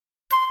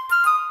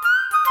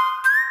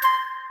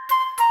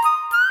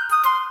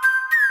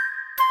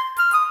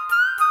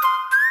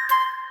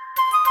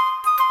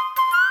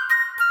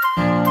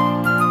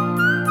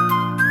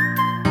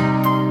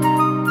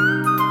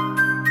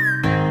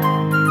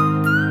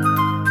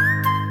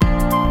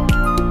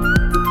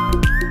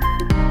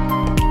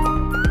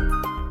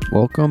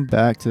Welcome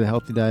back to the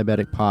Healthy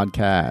Diabetic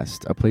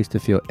Podcast, a place to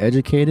feel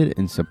educated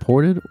and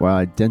supported while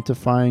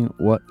identifying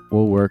what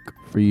will work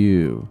for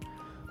you.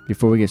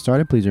 Before we get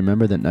started, please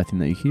remember that nothing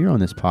that you hear on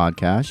this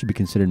podcast should be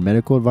considered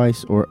medical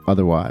advice or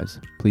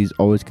otherwise. Please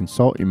always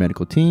consult your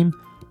medical team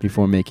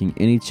before making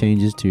any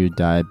changes to your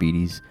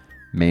diabetes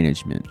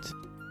management.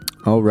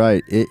 All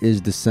right, it is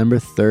December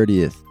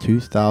 30th,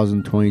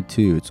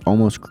 2022. It's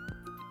almost,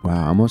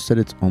 I almost said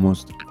it's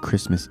almost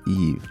Christmas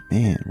Eve.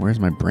 Man, where's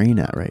my brain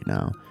at right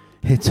now?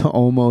 It's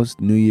almost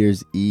New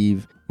Year's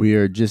Eve. We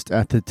are just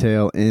at the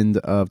tail end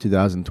of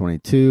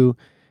 2022.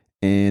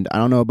 And I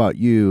don't know about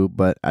you,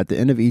 but at the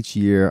end of each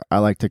year, I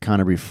like to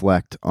kind of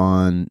reflect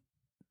on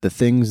the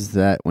things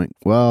that went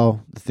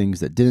well, the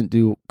things that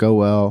didn't go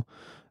well,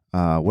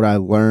 what I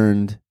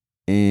learned.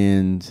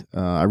 And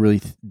I really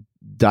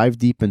dive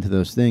deep into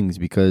those things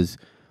because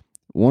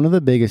one of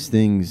the biggest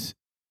things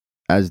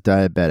as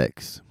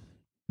diabetics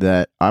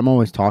that I'm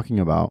always talking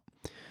about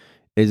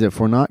is if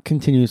we're not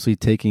continuously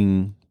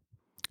taking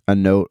a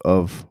note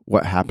of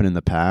what happened in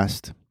the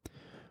past,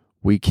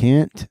 we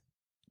can't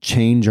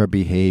change our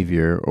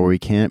behavior, or we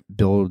can't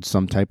build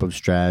some type of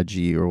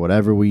strategy or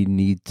whatever we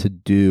need to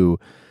do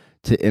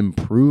to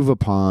improve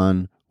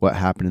upon what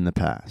happened in the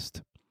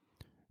past,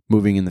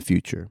 moving in the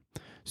future.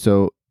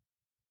 So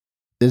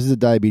this is a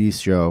diabetes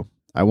show.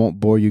 I won't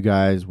bore you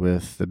guys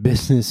with the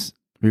business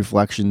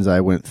reflections I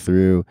went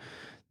through,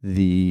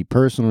 the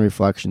personal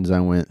reflections I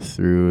went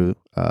through,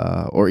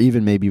 or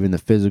maybe even the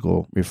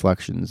physical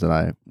reflections that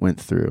I went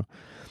through.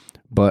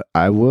 But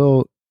I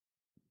will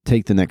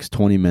take the next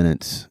 20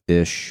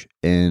 minutes-ish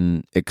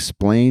and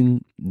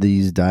explain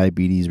these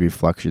diabetes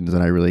reflections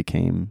that I really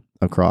came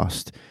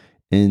across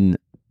in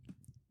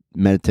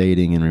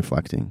meditating and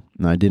reflecting.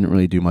 And I didn't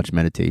really do much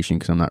meditation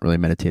because I'm not really a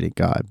meditating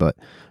guy, but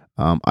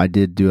I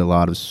did do a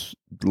lot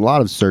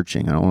of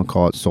searching. I don't want to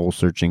call it soul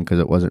searching because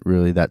it wasn't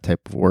really that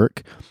type of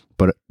work,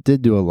 but it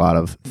did do a lot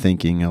of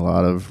thinking, a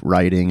lot of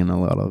writing, and a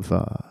lot of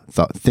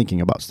thinking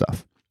about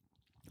stuff.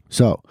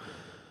 So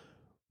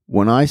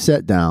when I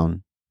sat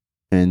down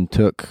and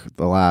took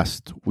the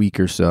last week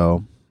or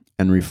so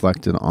and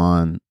reflected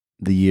on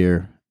the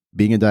year,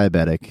 being a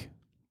diabetic,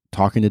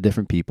 talking to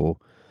different people,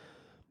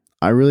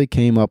 I really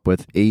came up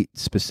with 8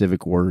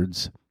 specific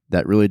words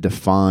that really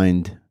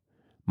defined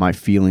my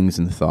feelings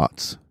and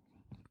thoughts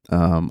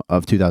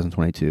of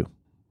 2022.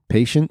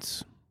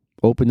 Patience,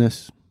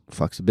 openness,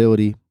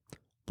 flexibility,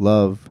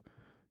 love,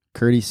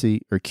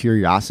 courtesy or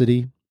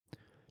curiosity,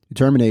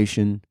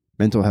 determination,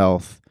 mental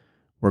health,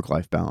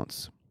 work-life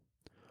balance.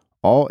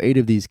 All 8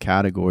 of these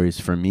categories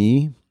for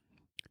me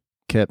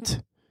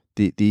kept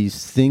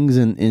these things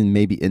in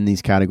maybe in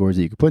these categories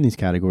that you could put in these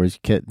categories,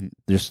 kept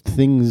just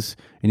things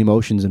and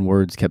emotions and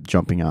words kept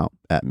jumping out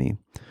at me.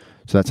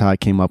 So that's how I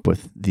came up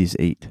with these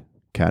 8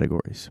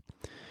 categories.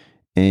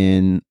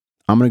 And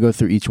I'm going to go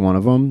through each one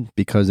of them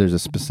because there's a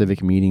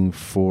specific meaning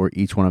for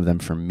each one of them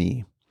for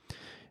me.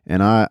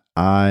 And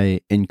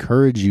I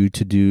encourage you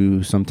to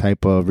do some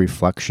type of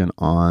reflection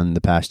on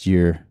the past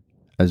year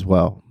as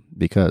well,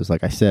 because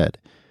like I said,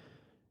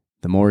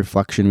 the more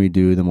reflection we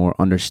do, the more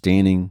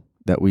understanding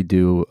that we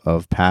do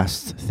of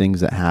past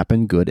things that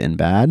happen, good and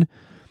bad,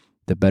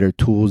 the better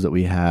tools that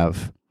we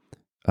have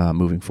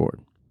moving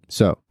forward.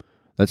 So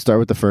let's start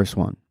with the first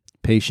one,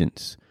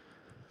 patience.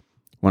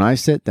 When I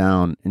sat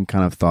down and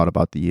kind of thought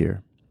about the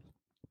year,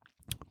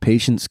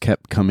 patience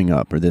kept coming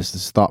up, or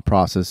this thought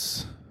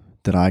process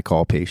that I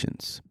call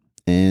patience.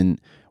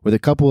 And with a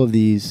couple of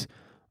these,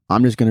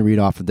 I'm just going to read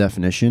off the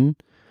definition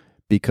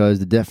because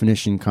the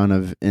definition kind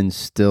of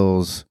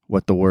instills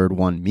what the word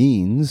one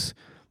means,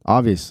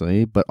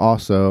 obviously, but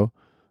also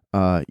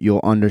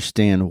you'll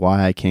understand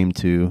why I came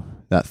to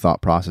that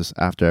thought process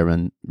after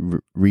I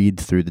read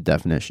through the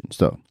definition.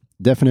 So,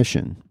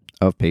 definition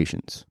of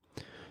patience: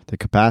 the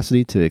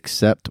capacity to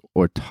accept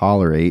or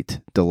tolerate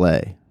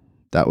delay.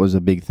 That was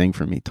a big thing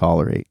for me,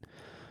 tolerate.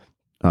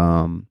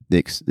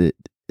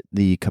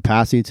 The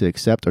capacity to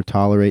accept or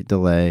tolerate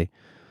delay,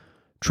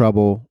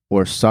 trouble,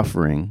 or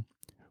suffering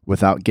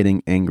without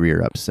getting angry or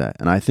upset.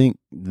 And I think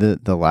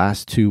the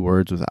last 2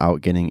 words,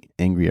 without getting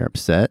angry or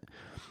upset,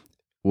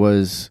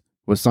 was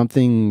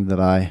something that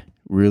I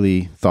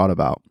really thought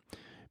about.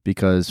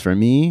 Because for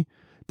me,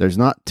 there's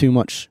not too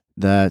much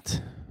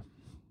that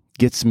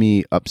gets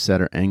me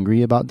upset or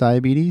angry about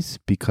diabetes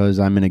because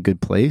I'm in a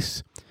good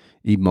place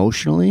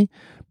emotionally,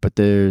 but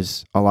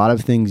there's a lot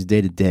of things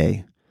day to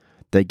day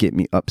that get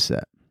me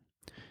upset.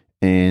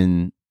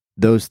 And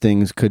those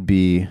things could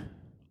be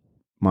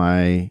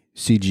my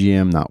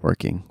CGM not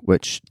working,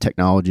 which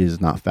technology is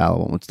not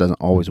fallible, which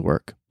doesn't always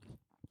work.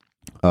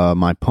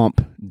 My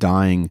pump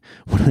dying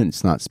when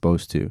it's not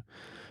supposed to.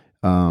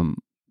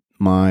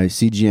 My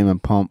CGM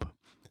and pump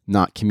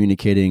not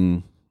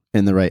communicating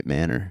in the right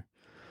manner.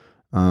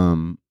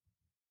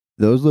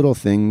 Those little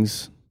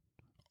things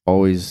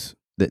always,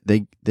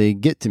 they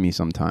get to me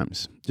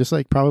sometimes, just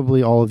like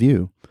probably all of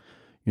you.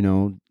 You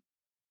know,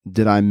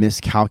 did I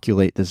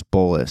miscalculate this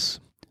bolus?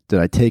 Did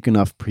I take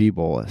enough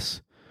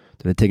pre-bolus?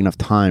 Did I take enough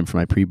time for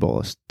my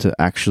pre-bolus to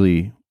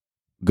actually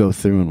go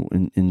through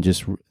and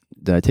just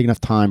Did I take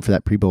enough time for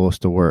that pre-bolus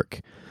to work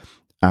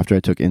after I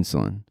took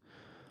insulin?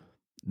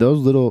 Those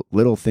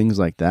little things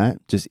like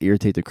that just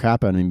irritate the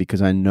crap out of me,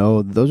 because I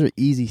know those are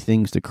easy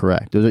things to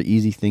correct. Those are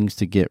easy things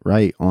to get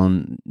right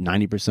on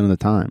 90% of the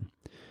time.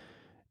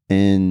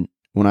 And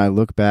when I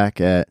look back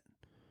at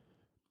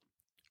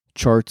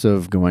charts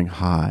of going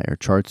high or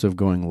charts of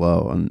going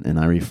low, and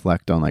I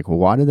reflect on like, well,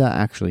 why did that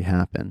actually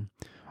happen?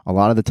 A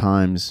lot of the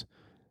times,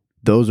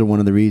 those are one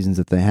of the reasons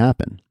that they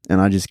happen.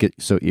 And I just get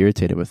so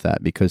irritated with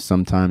that, because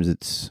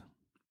sometimes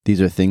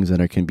these are things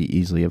that can be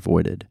easily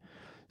avoided.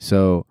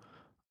 So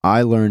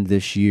I learned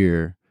this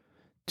year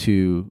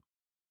to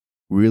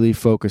really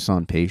focus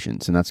on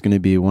patience. And that's going to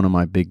be one of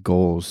my big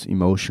goals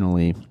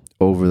emotionally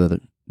over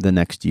the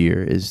next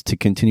year, is to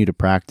continue to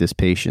practice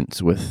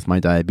patience with my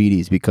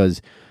diabetes.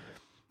 Because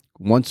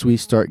once we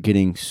start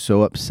getting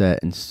so upset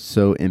and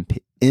so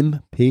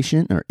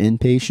impatient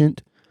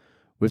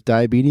with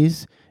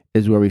diabetes,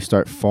 is where we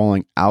start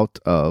falling out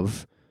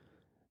of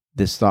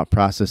this thought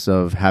process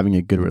of having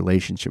a good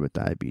relationship with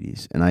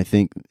diabetes. And I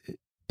think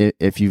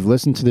if you've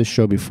listened to this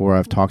show before,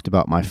 I've talked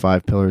about my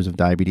 5 pillars of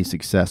diabetes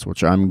success,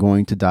 which I'm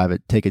going to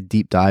take a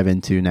deep dive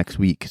into next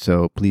week.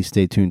 So please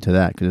stay tuned to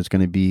that, because it's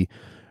going to be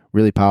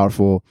really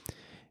powerful,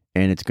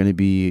 and it's going to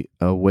be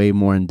a way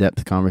more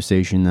in-depth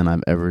conversation than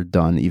I've ever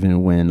done,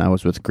 even when I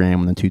was with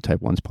Graham on the 2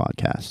 Type 1s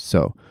podcast.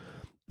 So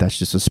that's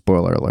just a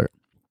spoiler alert.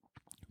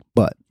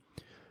 But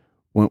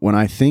when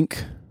I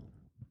think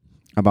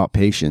about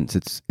patience,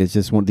 it's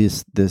just one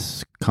of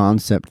this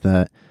concept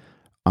that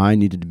I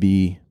needed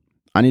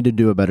to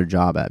do a better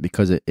job at,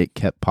 because it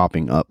kept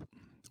popping up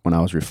when I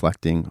was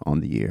reflecting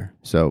on the year.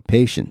 So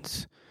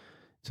patience,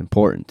 it's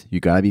important. You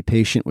got to be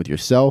patient with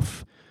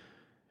yourself,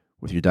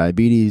 with your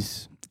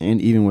diabetes, and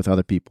even with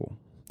other people.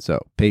 So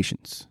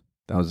patience,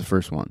 that was the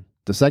first one.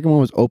 The second one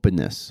was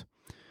openness.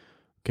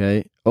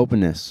 Okay,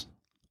 openness.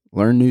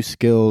 Learn new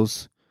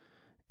skills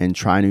and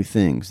try new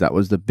things. That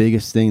was the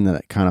biggest thing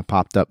that kind of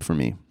popped up for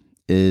me.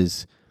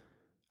 Is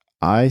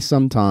I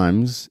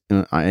sometimes,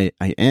 I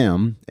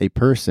am a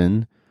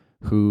person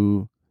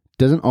who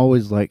doesn't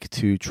always like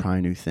to try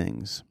new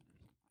things.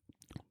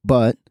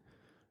 But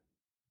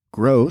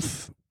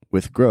growth,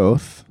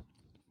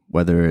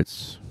 whether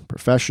it's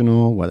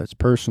professional, whether it's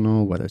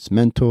personal, whether it's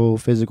mental,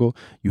 physical,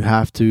 you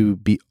have to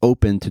be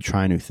open to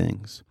try new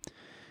things.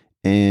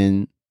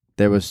 And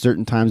there was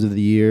certain times of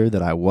the year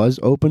that I was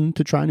open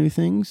to try new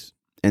things.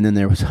 And then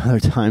there was other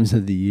times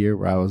of the year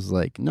where I was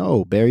like,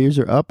 no, barriers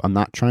are up. I'm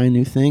not trying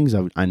new things.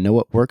 I know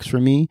what works for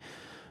me.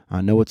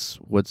 I know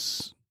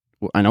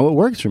I know what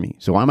works for me.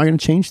 So why am I going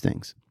to change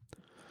things?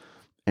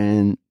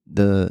 And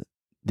the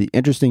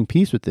interesting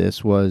piece with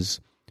this was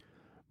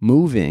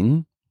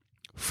moving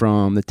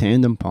from the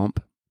Tandem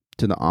pump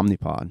to the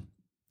Omnipod.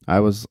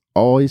 I was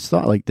always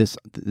thought like this,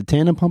 the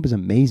Tandem pump is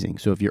amazing.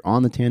 So if you're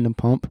on the Tandem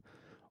pump,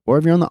 or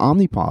if you're on the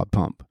Omnipod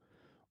pump,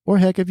 or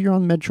heck, if you're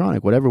on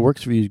Medtronic, whatever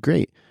works for you is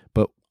great.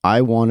 But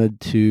I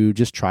wanted to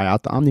just try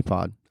out the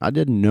Omnipod. I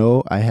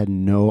had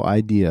no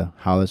idea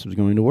how this was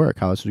going to work,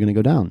 how this was going to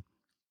go down.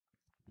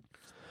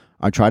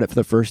 I tried it for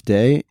the first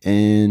day,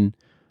 and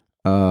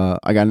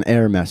I got an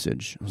error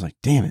message. I was like,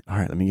 damn it. All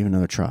right, let me give it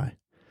another try.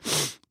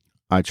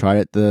 I tried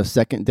it the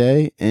second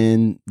day,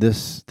 and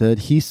the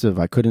adhesive,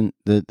 I couldn't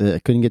get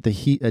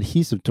the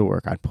adhesive to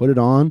work. I put it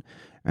on,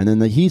 and then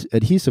the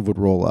adhesive would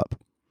roll up,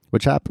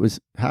 which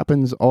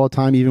happens all the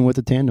time, even with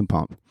the Tandem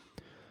pump.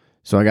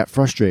 So I got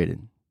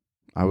frustrated.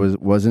 I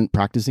wasn't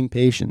practicing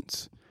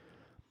patience.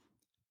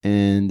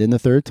 And then the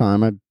third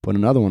time, I put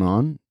another one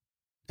on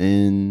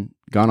and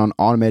got on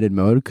automated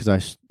mode,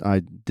 because I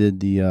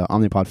did the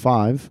Omnipod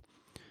 5,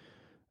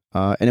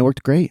 and it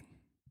worked great.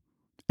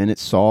 And it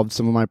solved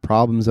some of my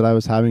problems that I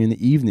was having in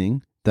the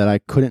evening that I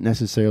couldn't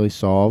necessarily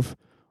solve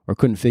or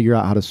couldn't figure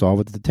out how to solve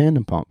with the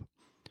Tandem pump.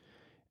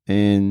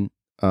 And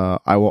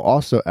I will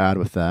also add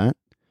with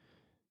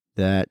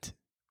that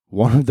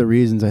one of the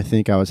reasons I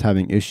think I was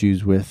having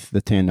issues with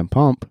the Tandem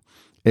pump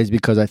is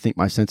because I think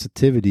my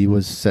sensitivity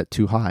was set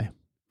too high.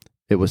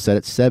 It was set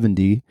at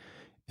 70,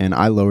 and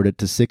I lowered it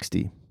to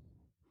 60.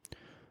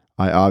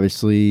 I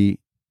obviously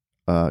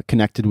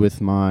connected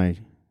with my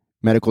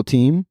medical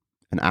team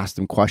and asked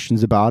them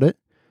questions about it,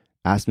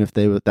 asked them if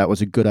that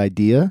was a good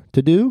idea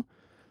to do.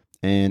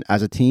 And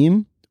as a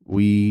team,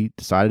 we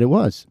decided it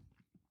was.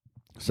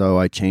 So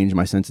I changed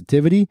my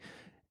sensitivity,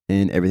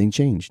 and everything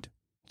changed.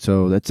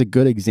 So that's a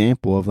good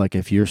example of, like,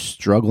 if you're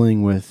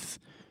struggling with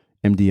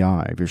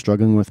MDI, if you're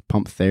struggling with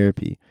pump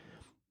therapy,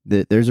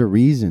 there's a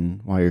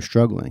reason why you're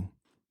struggling.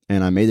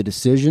 And I made the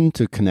decision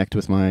to connect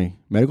with my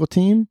medical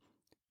team,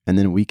 and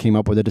then we came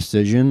up with a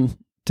decision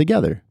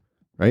together,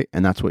 right?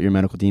 And that's what your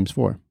medical team's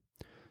for.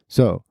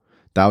 So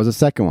that was the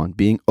second one,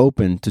 being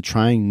open to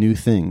trying new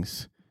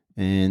things.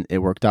 And it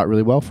worked out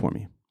really well for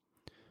me.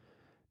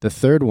 The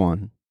third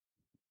one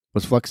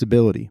was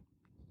flexibility.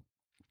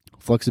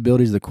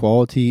 Flexibility is the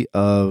quality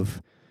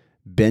of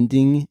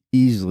bending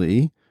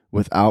easily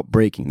without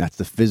breaking. That's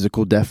the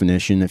physical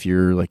definition if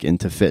you're like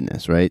into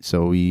fitness, right?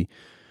 So we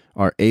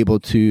are able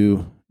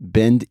to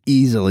bend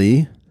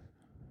easily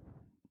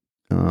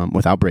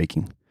without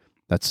breaking.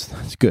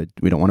 That's good.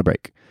 We don't want to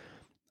break.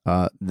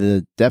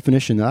 The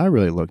definition that I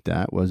really looked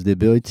at was the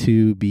ability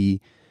to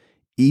be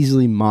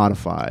easily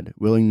modified,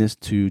 willingness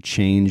to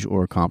change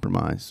or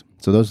compromise.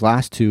 So those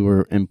last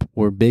two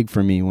were big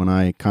for me when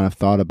I kind of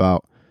thought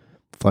about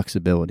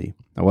flexibility.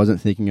 I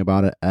wasn't thinking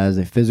about it as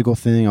a physical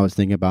thing. I was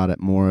thinking about it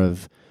more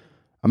of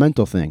a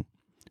mental thing,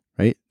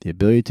 right? The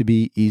ability to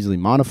be easily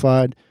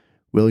modified,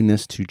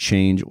 willingness to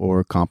change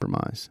or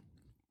compromise.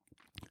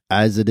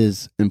 As it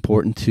was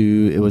important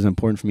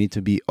for me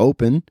to be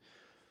open.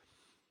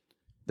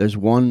 It's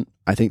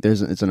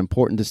an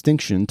important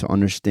distinction to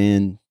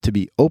understand, to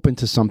be open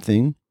to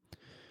something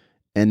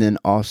and then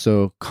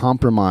also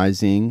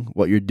compromising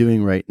what you're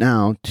doing right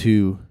now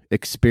to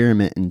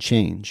experiment and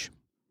change.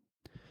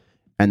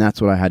 And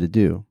that's what I had to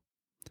do.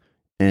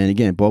 And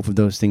again, both of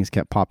those things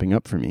kept popping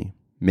up for me,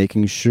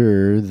 making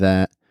sure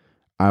that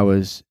I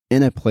was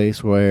in a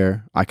place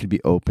where I could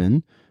be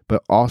open,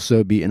 but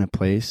also be in a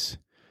place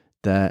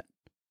that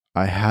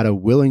I had a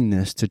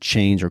willingness to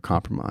change or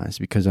compromise,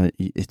 because I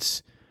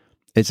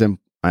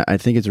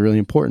think it's really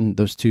important.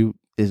 Those two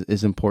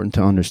is important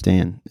to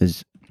understand.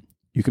 Is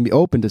you can be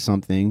open to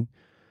something,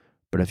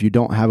 but if you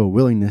don't have a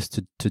willingness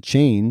to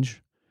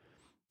change,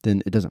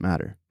 then it doesn't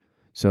matter.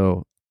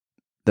 So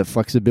the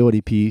flexibility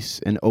piece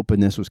and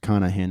openness was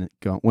kind of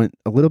went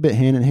a little bit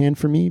hand in hand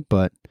for me,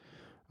 but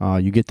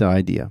you get the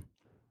idea.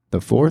 The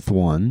fourth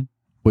one,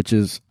 which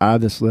is out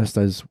of this list,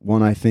 as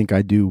one I think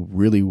I do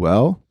really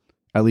well,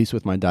 at least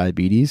with my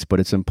diabetes, but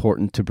it's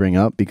important to bring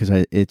up because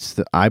I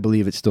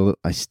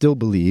still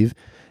believe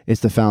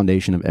it's the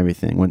foundation of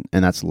everything,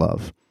 and that's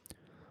love.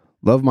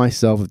 Love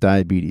myself with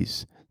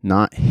diabetes,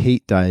 not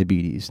hate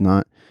diabetes,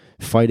 not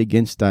fight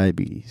against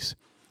diabetes.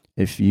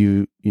 If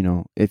you're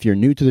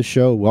new to the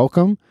show,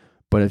 welcome.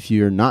 But if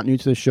you're not new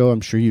to the show,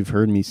 I'm sure you've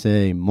heard me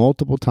say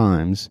multiple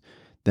times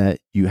that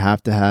you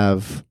have to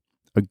have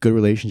a good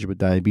relationship with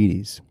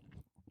diabetes.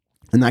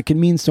 And that can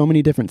mean so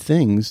many different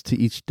things to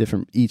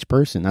each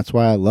person. That's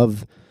why I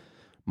love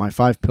my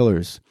 5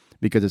 pillars,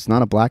 because it's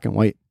not a black and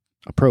white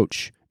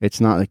approach.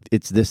 It's not like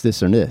it's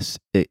this, or this.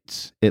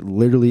 It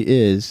literally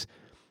is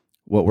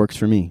what works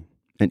for me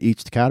in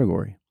each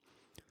category.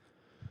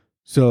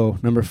 So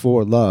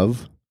 4,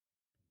 love.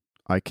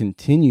 I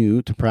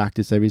continue to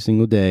practice every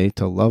single day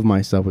to love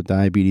myself with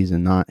diabetes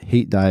and not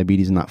hate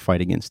diabetes and not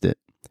fight against it.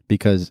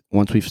 Because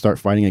once we start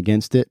fighting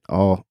against it,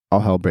 all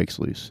hell breaks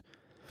loose.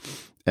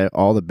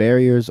 All the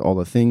barriers, all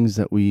the things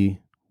that we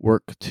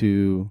work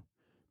to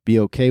be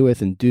okay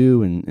with and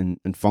do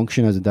and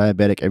function as a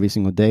diabetic every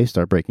single day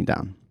start breaking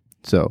down.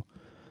 So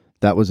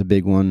that was a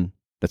big one.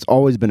 That's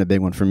always been a big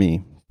one for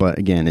me. But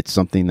again, it's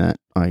something that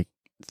I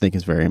think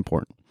is very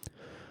important.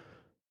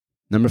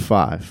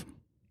 5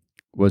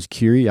 was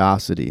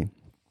curiosity.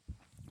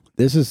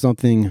 This is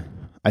something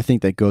I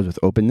think that goes with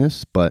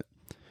openness, but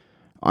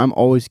I'm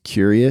always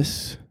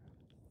curious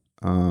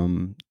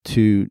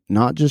to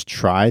not just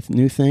try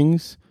new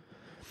things,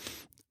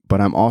 but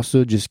I'm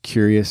also just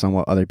curious on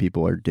what other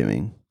people are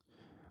doing.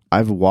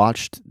 I've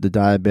watched the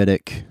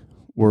diabetic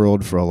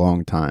world for a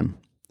long time,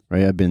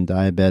 right? I've been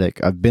a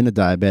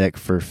diabetic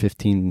for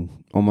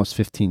almost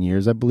 15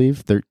 years, I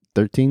believe,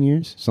 13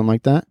 years, something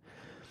like that.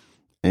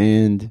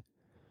 And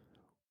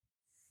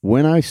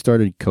when I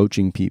started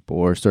coaching people,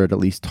 or started at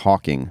least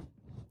talking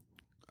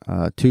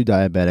to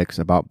diabetics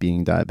about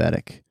being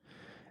diabetic,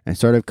 and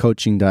started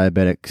coaching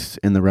diabetics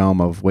in the realm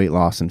of weight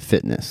loss and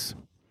fitness,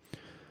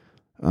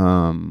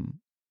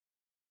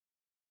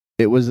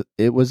 it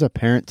was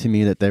apparent to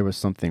me that there was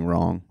something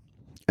wrong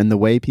in the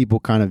way people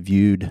kind of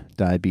viewed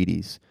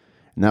diabetes.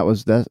 And I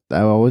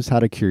always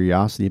had a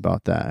curiosity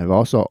about that. I've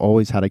also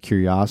always had a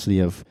curiosity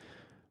of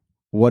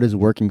what is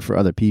working for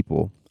other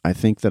people. I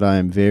think that I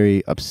am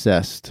very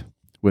obsessed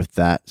with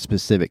that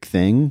specific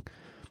thing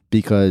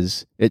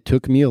because it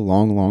took me a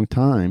long, long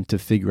time to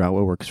figure out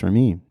what works for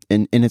me.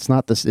 And it's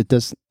not this, it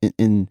does,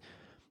 and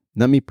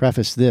let me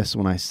preface this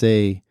when I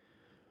say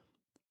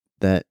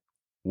that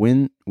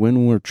when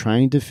we're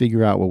trying to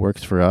figure out what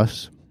works for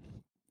us,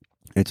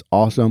 it's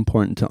also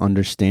important to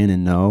understand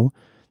and know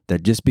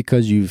that just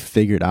because you've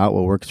figured out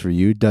what works for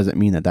you doesn't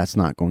mean that that's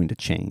not going to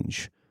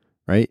change,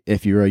 right?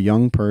 If you're a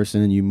young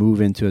person and you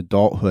move into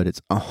adulthood,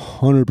 it's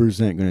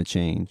 100% going to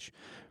change.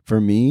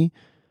 For me,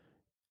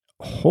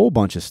 a whole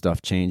bunch of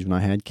stuff changed when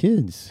I had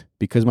kids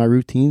because my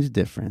routine's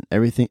different.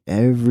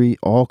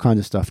 All kinds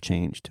of stuff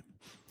changed.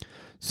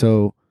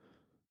 So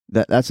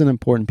that's an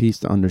important piece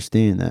to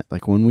understand, that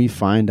like when we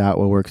find out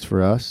what works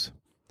for us,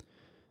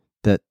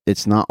 that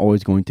it's not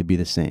always going to be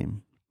the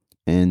same.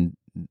 And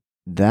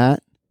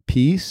that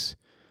piece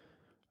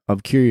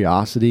of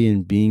curiosity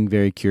and being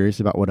very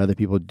curious about what other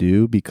people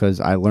do, because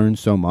I learned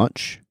so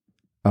much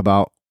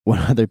about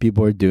what other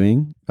people are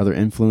doing, other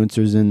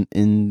influencers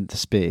in the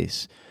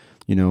space,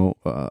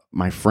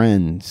 my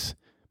friends,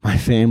 my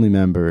family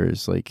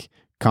members, like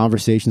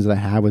conversations that I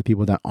have with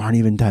people that aren't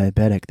even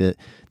diabetic,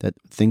 that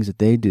things that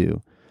they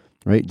do,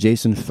 right?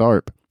 Jason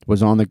Tharp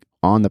was on the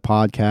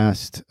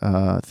podcast,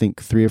 I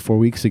think 3 or 4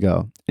 weeks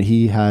ago. And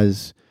he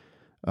has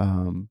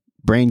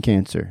brain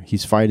cancer.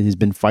 He's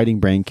been fighting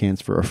brain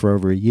cancer for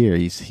over a year.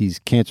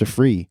 He's cancer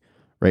free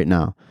right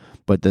now.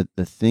 But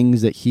the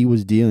things that he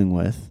was dealing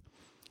with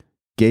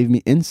gave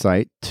me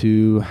insight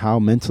to how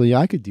mentally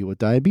I could deal with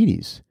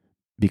diabetes,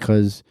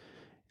 because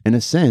in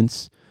a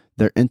sense,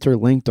 they're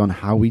interlinked on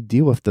how we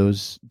deal with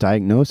those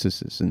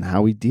diagnoses and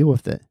how we deal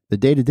with it. The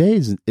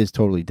day-to-day is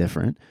totally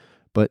different,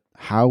 but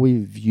how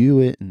we view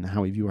it and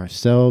how we view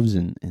ourselves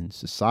in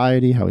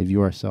society, how we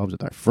view ourselves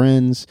with our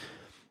friends,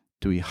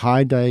 do we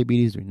hide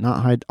diabetes? Do we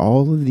not hide?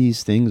 All of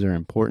these things are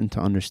important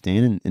to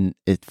understand. And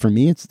for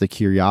me, it's the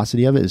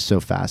curiosity of it is so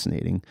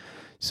fascinating.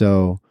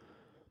 So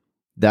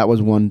that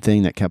was one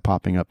thing that kept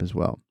popping up as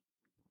well.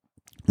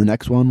 The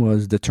next one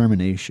was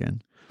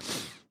determination.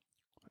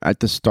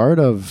 At the start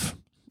of,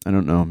 I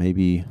don't know,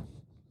 maybe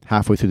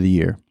halfway through the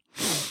year,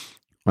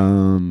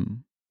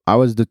 I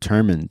was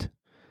determined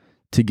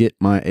to get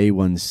my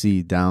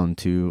A1C down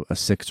to a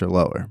 6 or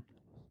lower.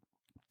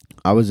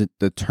 I was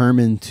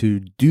determined to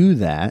do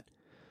that,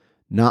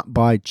 not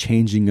by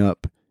changing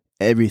up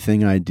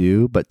everything I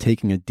do, but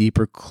taking a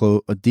deeper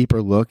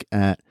look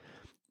at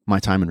my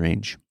time and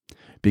range.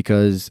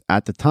 Because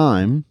at the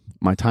time,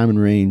 my time and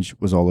range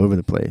was all over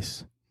the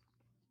place,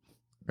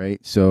 right?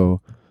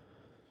 So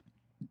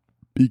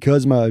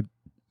because my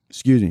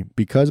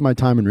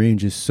time and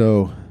range is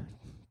so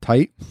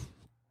tight,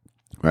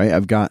 right?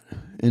 I've got,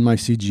 in my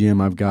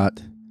CGM, I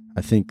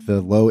think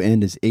the low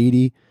end is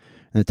 80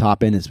 and the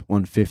top end is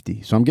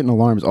 150. So I'm getting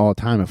alarms all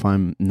the time if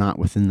I'm not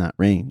within that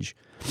range.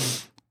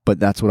 But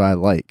that's what I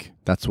like.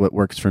 That's what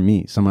works for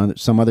me.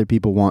 Some other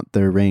people want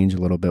their range a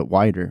little bit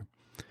wider.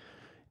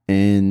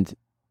 And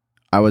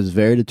I was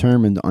very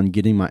determined on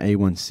getting my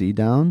A1C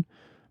down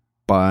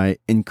by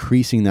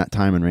increasing that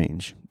time and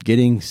range,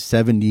 getting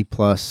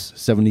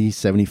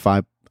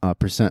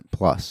 75%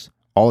 plus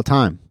all the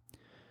time.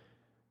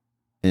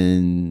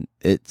 And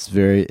it's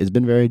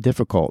been very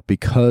difficult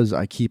because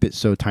I keep it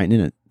so tight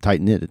knit,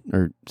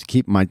 or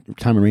keep my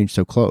time and range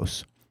so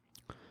close.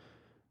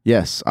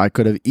 Yes, I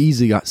could have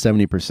easily got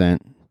 70%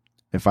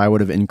 if I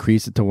would have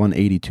increased it to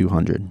 180,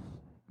 200,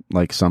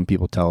 like some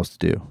people tell us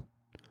to do.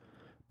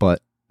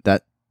 But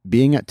that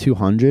being at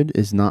 200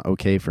 is not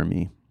okay for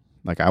me.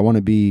 Like, I want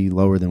to be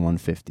lower than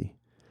 150.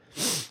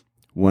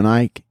 When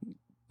I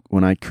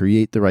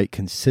create the right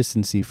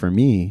consistency for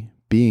me,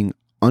 being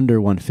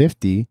under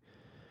 150,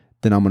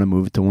 then I'm going to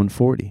move it to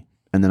 140,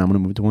 and then I'm going to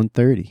move it to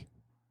 130.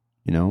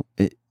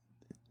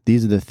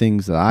 These are the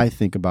things that I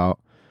think about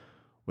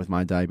with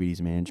my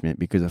diabetes management,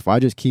 because if I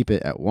just keep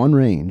it at one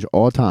range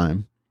all the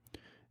time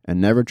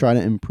and never try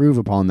to improve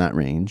upon that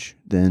range,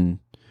 then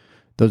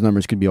those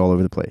numbers could be all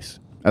over the place.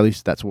 At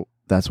least that's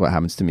what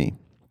happens to me.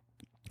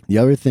 The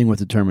other thing with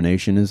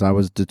determination is I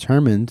was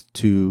determined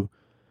to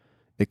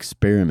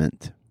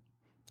experiment.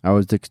 I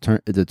was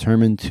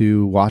determined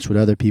to watch what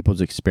other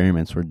people's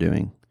experiments were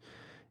doing.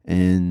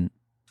 And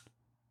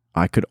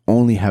I could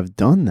only have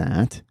done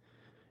that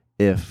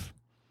if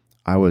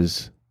I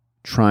was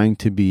trying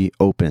to be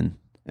open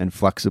and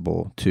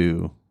flexible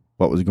to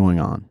what was going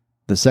on.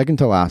 The second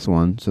to last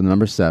one, so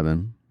number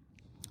 7,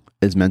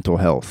 is mental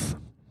health,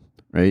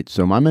 right?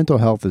 So my mental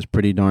health is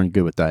pretty darn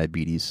good with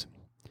diabetes.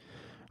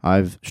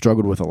 I've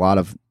struggled with a lot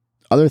of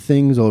other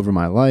things over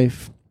my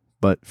life,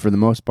 but for the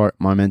most part,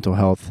 my mental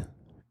health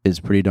is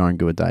pretty darn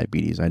good with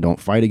diabetes. I don't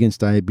fight against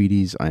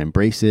diabetes. I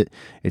embrace it.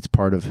 It's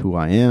part of who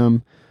I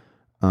am.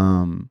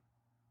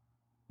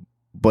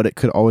 But it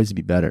could always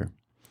be better.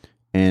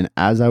 And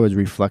as I was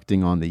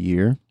reflecting on the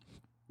year,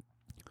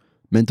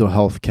 mental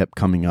health kept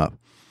coming up.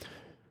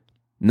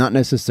 Not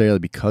necessarily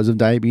because of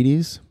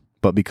diabetes,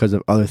 but because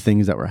of other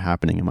things that were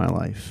happening in my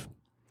life.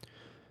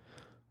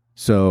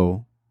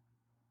 So,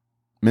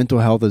 mental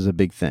health is a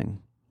big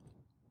thing.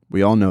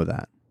 We all know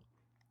that.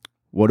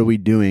 What are we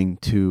doing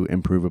to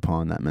improve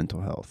upon that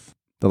mental health?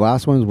 The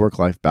last one is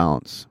work-life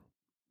balance.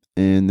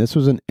 And this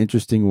was an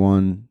interesting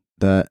one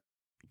that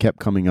kept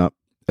coming up,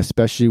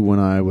 especially when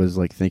I was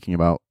thinking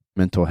about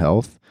mental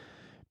health,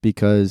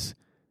 because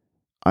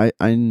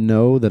I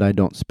know that I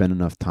don't spend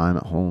enough time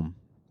at home.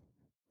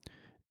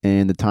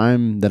 And the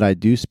time that I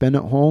do spend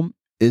at home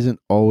isn't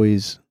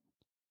always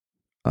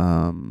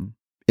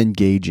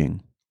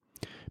engaging,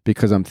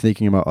 because I'm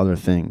thinking about other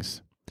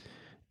things.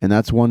 And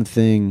that's one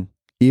thing,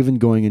 even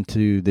going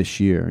into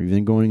this year,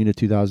 even going into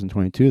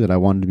 2022, that I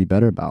wanted to be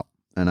better about.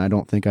 And I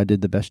don't think I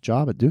did the best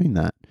job at doing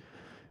that,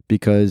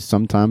 because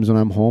sometimes when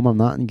I'm home, I'm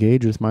not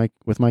engaged with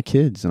my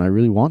kids, and I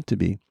really want to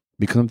be,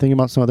 because I'm thinking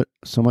about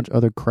so much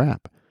other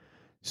crap.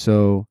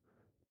 So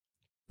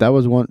that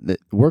was one.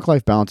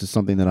 Work-life balance is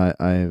something that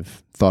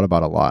I've thought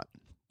about a lot.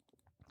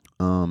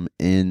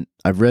 And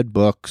I've read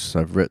books,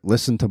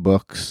 listened to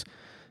books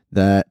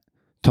that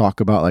talk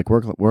about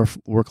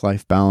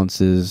work-life balance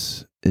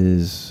is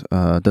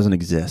doesn't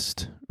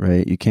exist,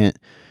 right? You can't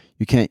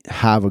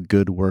have a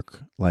good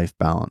work-life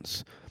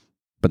balance.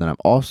 But then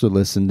I've also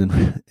listened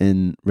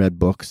and read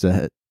books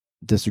that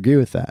disagree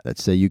with that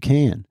say you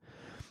can.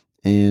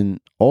 And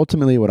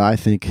ultimately what I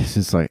think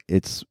is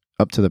it's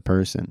up to the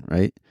person,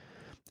 right?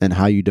 And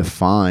how you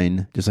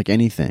define, just like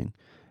anything,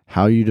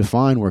 how you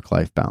define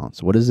work-life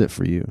balance. What is it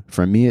for you?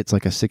 For me, it's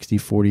like a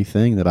 60-40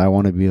 thing that I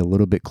want to be a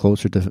little bit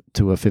closer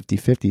to a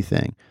 50-50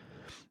 thing,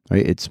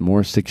 right? It's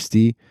more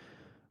 60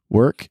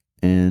 work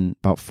and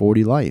about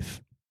 40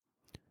 life.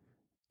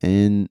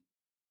 And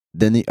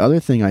then the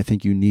other thing I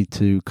think you need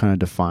to kind of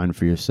define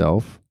for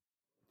yourself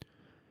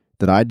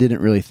that I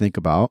didn't really think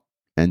about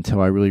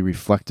until I really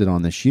reflected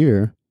on this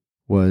year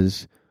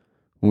was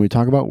when we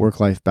talk about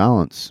work-life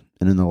balance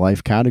and in the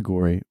life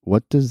category,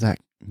 what does that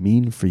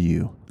mean for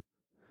you?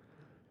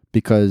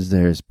 Because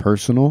there's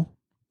personal,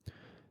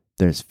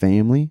 there's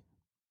family,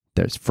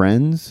 there's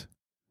friends,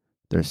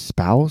 there's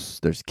spouse,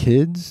 there's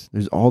kids,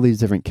 there's all these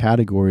different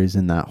categories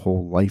in that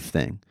whole life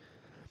thing.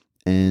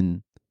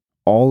 And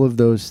all of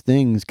those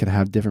things could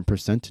have different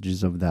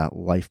percentages of that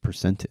life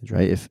percentage,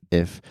 right?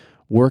 If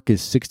work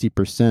is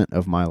 60%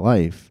 of my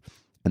life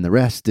and the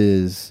rest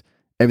is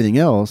everything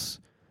else,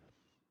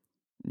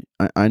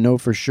 I know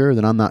for sure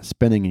that I'm not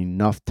spending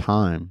enough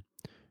time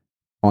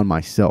on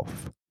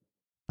myself.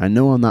 I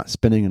know I'm not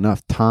spending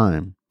enough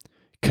time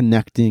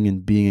connecting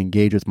and being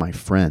engaged with my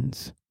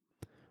friends.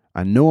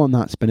 I know I'm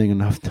not spending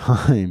enough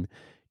time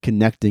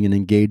connecting and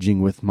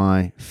engaging with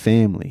my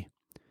family.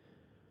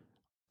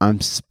 I'm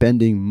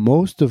spending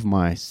most of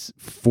my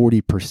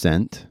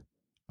 40%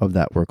 of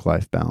that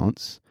work-life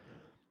balance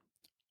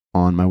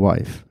on my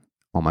wife,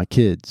 on my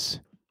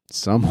kids,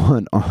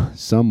 somewhat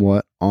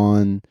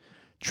on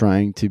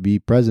trying to be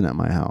present at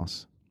my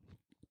house.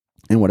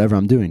 And whatever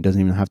I'm doing doesn't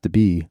even have to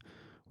be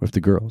with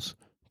the girls.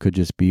 Could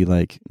just be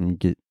like,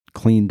 get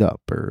cleaned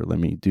up, or let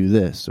me do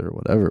this, or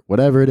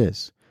whatever it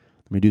is.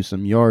 Let me do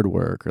some yard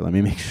work, or let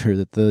me make sure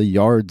that the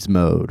yard's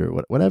mowed, or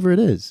whatever it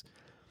is.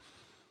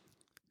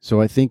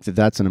 So I think that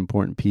that's an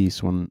important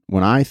piece. When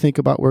I think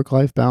about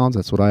work-life balance,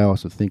 that's what I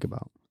also think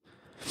about.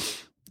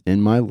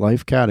 In my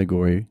life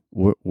category,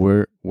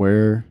 what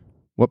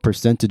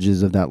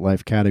percentages of that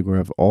life category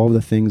of all of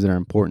the things that are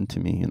important to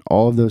me, and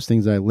all of those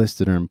things that I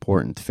listed are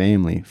important: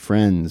 family,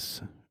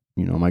 friends,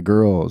 my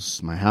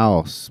girls, my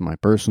house, my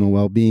personal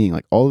well-being,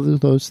 like all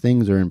of those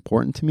things are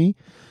important to me,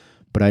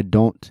 but I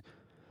don't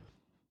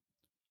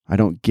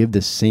give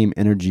the same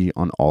energy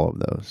on all of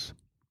those.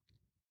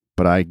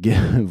 But I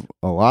give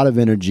a lot of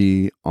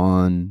energy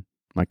on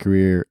my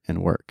career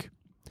and work.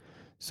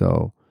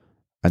 So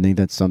I think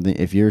that's something,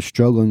 if you're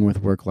struggling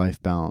with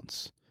work-life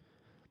balance,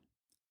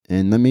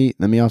 and let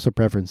me also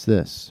preference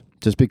this.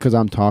 Just because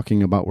I'm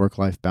talking about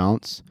work-life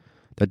balance,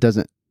 that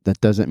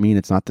doesn't mean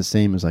it's not the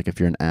same as like if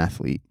you're an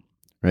athlete,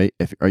 right?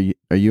 Are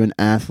you an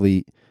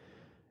athlete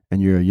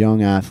and you're a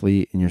young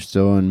athlete and you're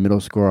still in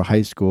middle school or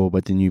high school,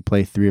 but then you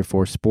play 3 or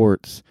 4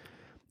 sports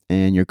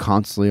and you're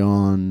constantly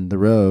on the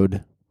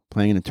road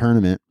playing in a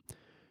tournament,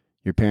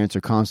 your parents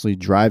are constantly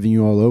driving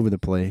you all over the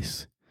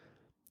place.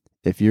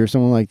 If you're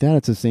someone like that,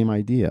 it's the same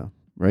idea,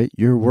 right?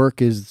 Your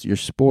work is your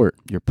sport,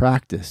 your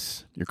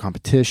practice, your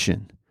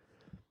competition,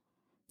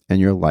 and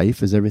your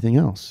life is everything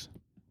else.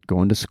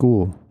 Going to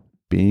school,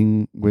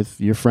 being with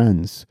your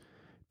friends,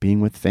 being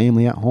with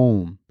family at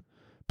home,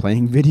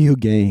 playing video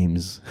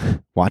games,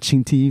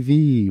 watching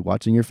TV,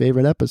 watching your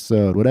favorite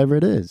episode, whatever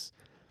it is.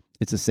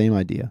 It's the same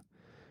idea.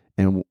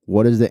 And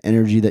what is the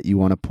energy that you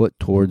want to put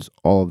towards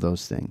all of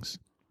those things?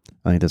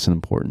 I think that's an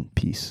important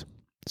piece.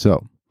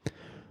 So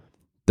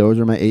those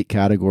are my 8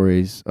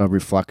 categories of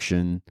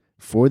reflection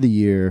for the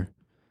year: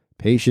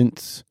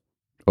 patience,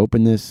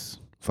 openness,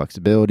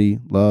 flexibility,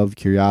 love,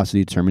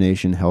 curiosity,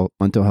 determination, health,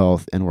 mental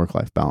health, and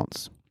work-life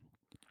balance.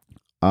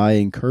 I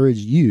encourage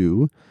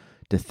you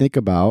to think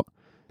about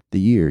the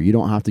year. You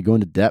don't have to go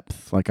into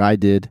depth like I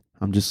did.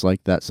 I'm just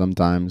like that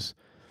sometimes.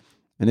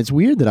 And it's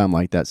weird that I'm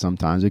like that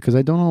sometimes because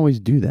I don't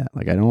always do that.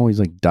 Like I don't always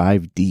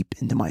dive deep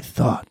into my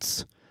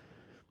thoughts.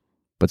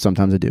 But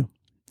sometimes I do.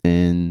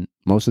 And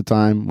most of the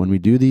time when we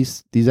do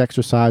these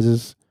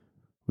exercises,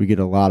 we get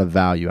a lot of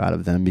value out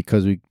of them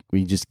because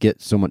we just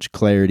get so much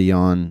clarity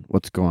on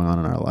what's going on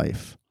in our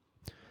life.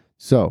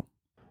 So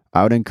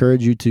I would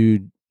encourage you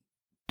to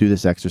do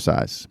this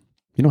exercise.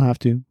 You don't have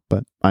to,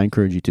 but I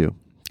encourage you to,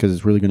 because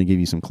it's really going to give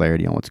you some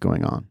clarity on what's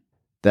going on.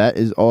 That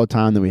is all the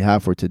time that we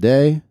have for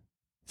today.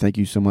 Thank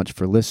you so much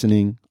for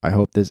listening. I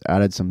hope this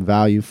added some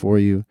value for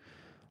you.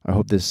 I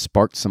hope this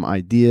sparked some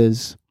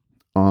ideas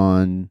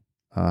on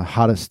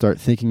how to start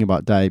thinking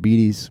about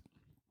diabetes.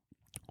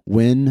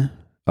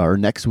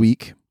 Next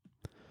week,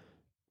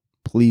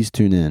 please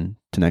tune in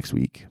to next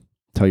week.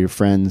 Tell your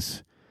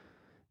friends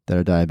that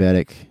are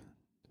diabetic,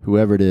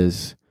 whoever it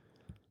is,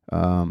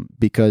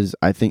 because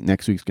I think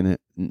next week's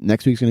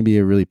gonna be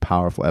a really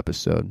powerful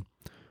episode.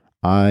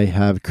 I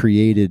have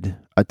created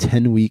a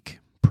 10-week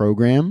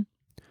program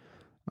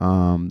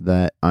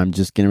that I'm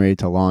just getting ready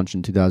to launch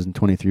in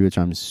 2023, which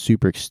I'm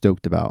super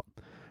stoked about.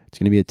 It's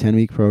going to be a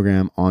 10-week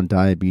program on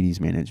diabetes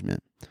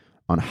management,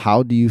 on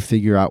how do you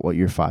figure out what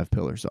your 5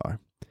 pillars are.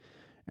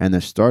 And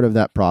the start of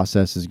that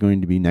process is going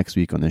to be next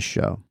week on this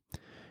show,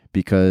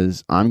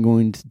 because I'm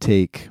going to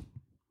take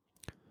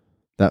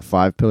that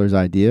 5 pillars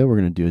idea. We're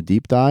going to do a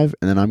deep dive,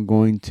 and then I'm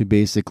going to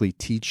basically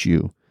teach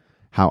you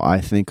how I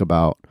think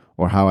about,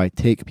 or how I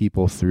take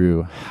people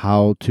through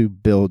how to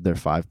build their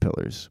 5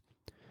 pillars.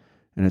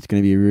 and it's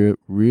going to be a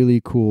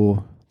really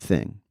cool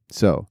thing.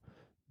 So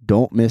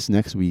don't miss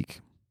next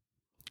week,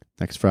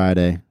 next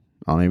Friday.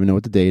 I don't even know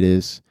what the date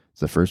is.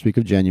 It's the first week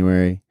of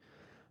January.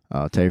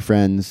 Tell your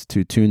friends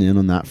to tune in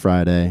on that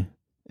Friday,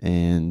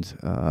 and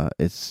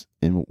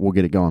we'll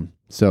get it going.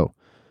 So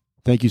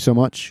thank you so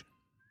much.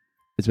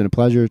 It's been a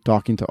pleasure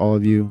talking to all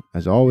of you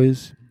as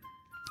always,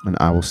 and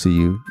I will see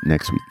you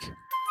next week.